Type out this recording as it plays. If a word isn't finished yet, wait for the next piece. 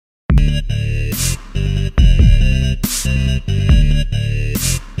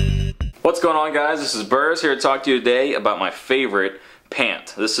What's going on, guys? This is Berz here to talk to you today about my favorite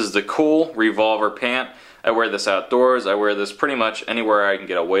pant. This is the Kuhl Revolvr Pant. I wear this outdoors. I wear this pretty much anywhere I can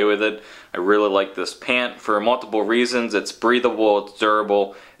get away with it. I really like this pant for multiple reasons. It's breathable, it's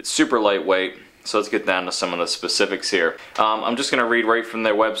durable, it's super lightweight. So let's get down to some of the specifics here. I'm just going to read right from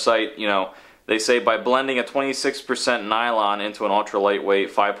their website. You know, they say by blending a 26% nylon into an ultra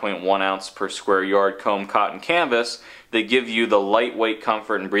lightweight 5.1 ounce per square yard comb cotton canvas, they give you the lightweight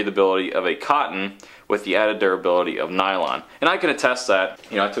comfort and breathability of a cotton with the added durability of nylon. And I can attest that.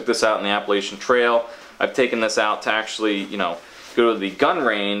 You know, I took this out in the Appalachian Trail. I've taken this out to actually, you know, go to the gun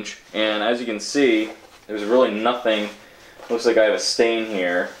range, and as you can see, there's really nothing. Looks like I have a stain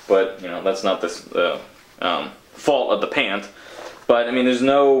here, but you know, that's not the fault of the pant. But I mean, there's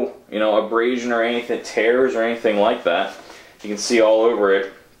no, you know, abrasion or anything, tears or anything like that. You can see all over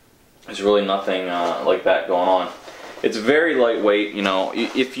it. There's really nothing like that going on. It's very lightweight. You know,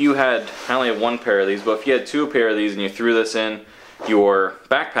 if you had, I only have one pair of these, but if you had two pair of these and you threw this in your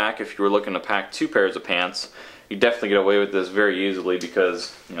backpack, if you were looking to pack two pairs of pants, you definitely get away with this very easily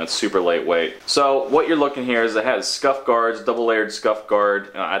because, you know, it's super lightweight. So what you're looking here is it has scuff guards, double layered scuff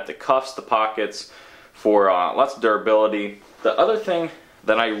guard at the cuffs, the pockets, for lots of durability. The other thing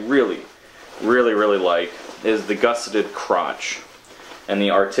that I really like is the gusseted crotch and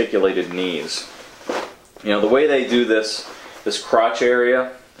the articulated knees. You know, the way they do this crotch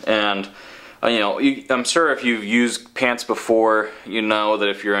area, and you know, I'm sure if you've used pants before, you know that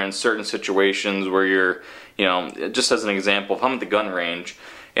if you're in certain situations where you're, you know, just as an example, if I'm at the gun range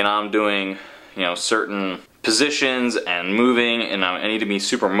and I'm doing, you know, certain positions and moving and I need to be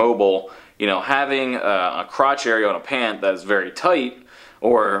super mobile, you know, having a crotch area on a pant that is very tight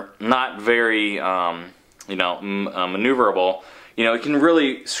or not very, you know, maneuverable, you know, it can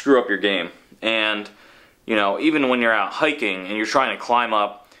really screw up your game. And, you know, even when you're out hiking and you're trying to climb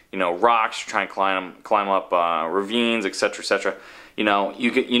up, you know, rocks, you're trying to climb up ravines, etc., you know,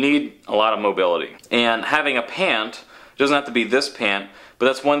 you need a lot of mobility. And having a pant, it doesn't have to be this pant, but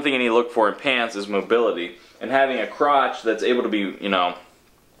that's one thing you need to look for in pants is mobility. And having a crotch that's able to be, you know,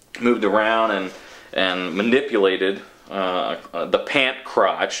 moved around and manipulated, the pant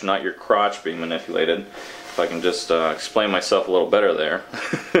crotch, not your crotch being manipulated. If I can just explain myself a little better there.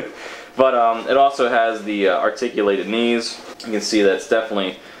 But it also has the articulated knees. You can see that it's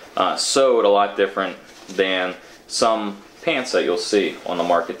definitely sewed a lot different than some pants that you'll see on the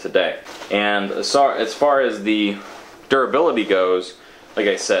market today. And as far as the durability goes, like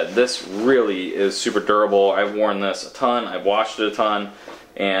I said, this really is super durable. I've worn this a ton, I've washed it a ton,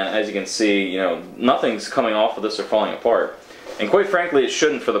 and as you can see, you know, nothing's coming off of this or falling apart. And quite frankly, it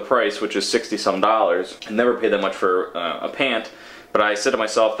shouldn't for the price, which is $60-some. I never paid that much for a pant, but I said to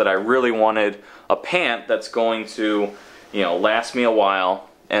myself that I really wanted a pant that's going to, you know, last me a while,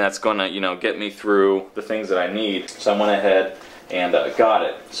 and that's going to, you know, get me through the things that I need. So I went ahead and got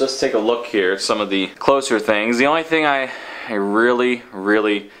it. So let's take a look here at some of the closer things. The only thing I really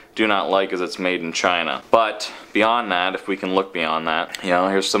do not like is it's made in China. But beyond that, if we can look beyond that, you know,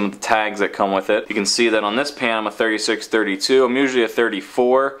 here's some of the tags that come with it. You can see that on this pant I'm a 36-32. I'm usually a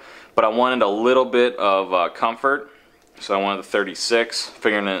 34, but I wanted a little bit of comfort, so I wanted the 36.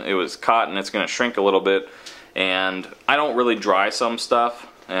 Figuring that it was cotton, it's going to shrink a little bit, and I don't really dry some stuff,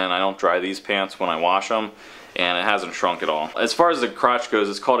 and I don't dry these pants when I wash them, and it hasn't shrunk at all. As far as the crotch goes,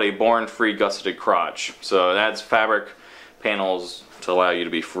 it's called a born-free gusseted crotch. So it adds fabric panels to allow you to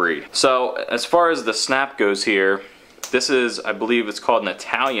be free. So as far as the snap goes here, this is, I believe it's called an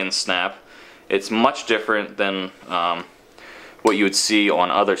Italian snap. It's much different than what you would see on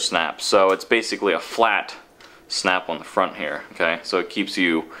other snaps. So it's basically a flat snap on the front here, okay? So it keeps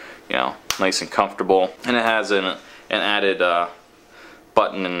you, you know, nice and comfortable. And it has an added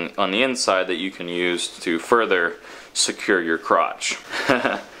button on the inside that you can use to further secure your crotch.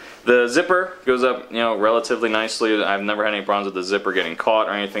 The zipper goes up, you know, relatively nicely. I've never had any problems with the zipper getting caught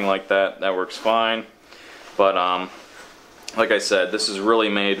or anything like that. That works fine. But like I said, this is really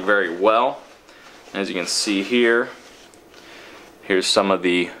made very well. As you can see here, here's some of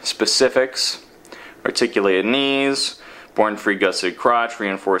the specifics. Articulated knees, born-free gusseted crotch,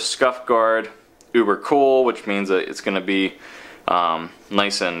 reinforced scuff guard, Uberkühl, which means that it's going to be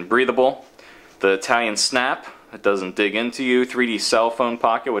nice and breathable. The Italian snap, it doesn't dig into you. 3D cell phone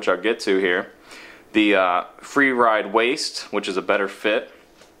pocket, which I'll get to here. The free ride waist, which is a better fit.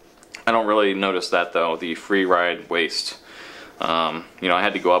 I don't really notice that though, the free ride waist. You know, I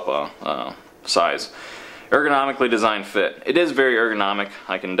had to go up a size. Ergonomically designed fit. It is very ergonomic.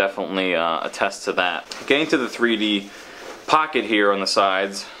 I can definitely attest to that. Getting to the 3D pocket here on the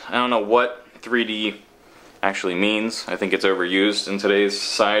sides, I don't know what 3D actually means. I think it's overused in today's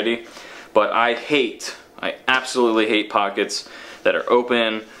society. But I absolutely hate pockets that are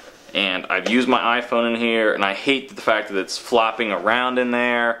open, and I've used my iPhone in here, and I hate the fact that it's flopping around in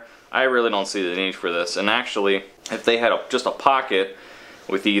there. I really don't see the need for this. And actually, if they had just a pocket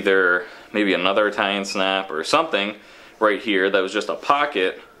with either maybe another Italian snap or something right here that was just a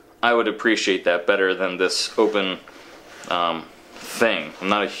pocket, I would appreciate that better than this open thing. I'm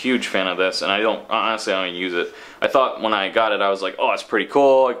not a huge fan of this, and honestly I don't use it. I thought when I got it, I was like, oh, it's pretty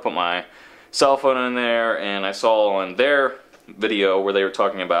cool. I can put my cell phone in there, and I saw on their video where they were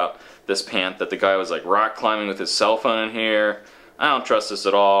talking about this pant that the guy was like rock climbing with his cell phone in here. I don't trust this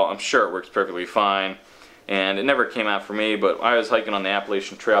at all. I'm sure it works perfectly fine, and it never came out for me, but I was hiking on the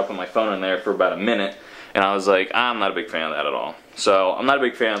Appalachian Trail, put my phone in there for about a minute, and I was like, I'm not a big fan of that at all. So I'm not a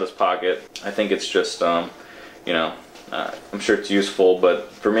big fan of this pocket. I think it's just, you know, I'm sure it's useful, but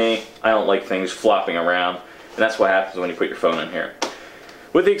for me, I don't like things flopping around, and that's what happens when you put your phone in here.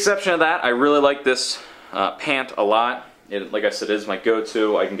 With the exception of that, I really like this pant a lot. It, like I said, is my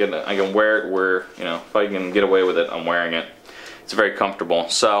go-to. I can wear it where, you know, if I can get away with it, I'm wearing it. It's very comfortable.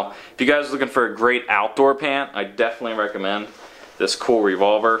 So if you guys are looking for a great outdoor pant, I definitely recommend this Kuhl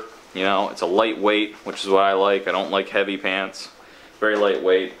Revolvr. You know, it's a lightweight, which is what I like. I don't like heavy pants. Very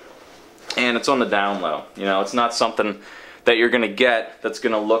lightweight. And it's on the down low. You know, it's not something that you're going to get that's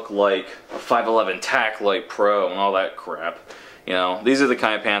going to look like a 511 Tac Light Pro and all that crap. You know, these are the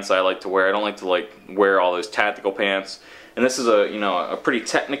kind of pants I like to wear. I don't like to wear all those tactical pants. And this is a, you know, a pretty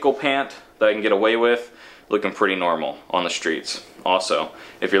technical pant that I can get away with, looking pretty normal on the streets. Also,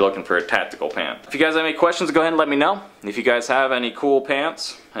 if you're looking for a tactical pant. If you guys have any questions, go ahead and let me know. If you guys have any cool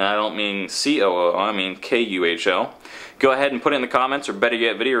pants, and I don't mean C-O-O, I mean K-U-H-L, go ahead and put it in the comments, or better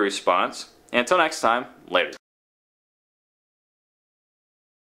yet, video response. And until next time, later.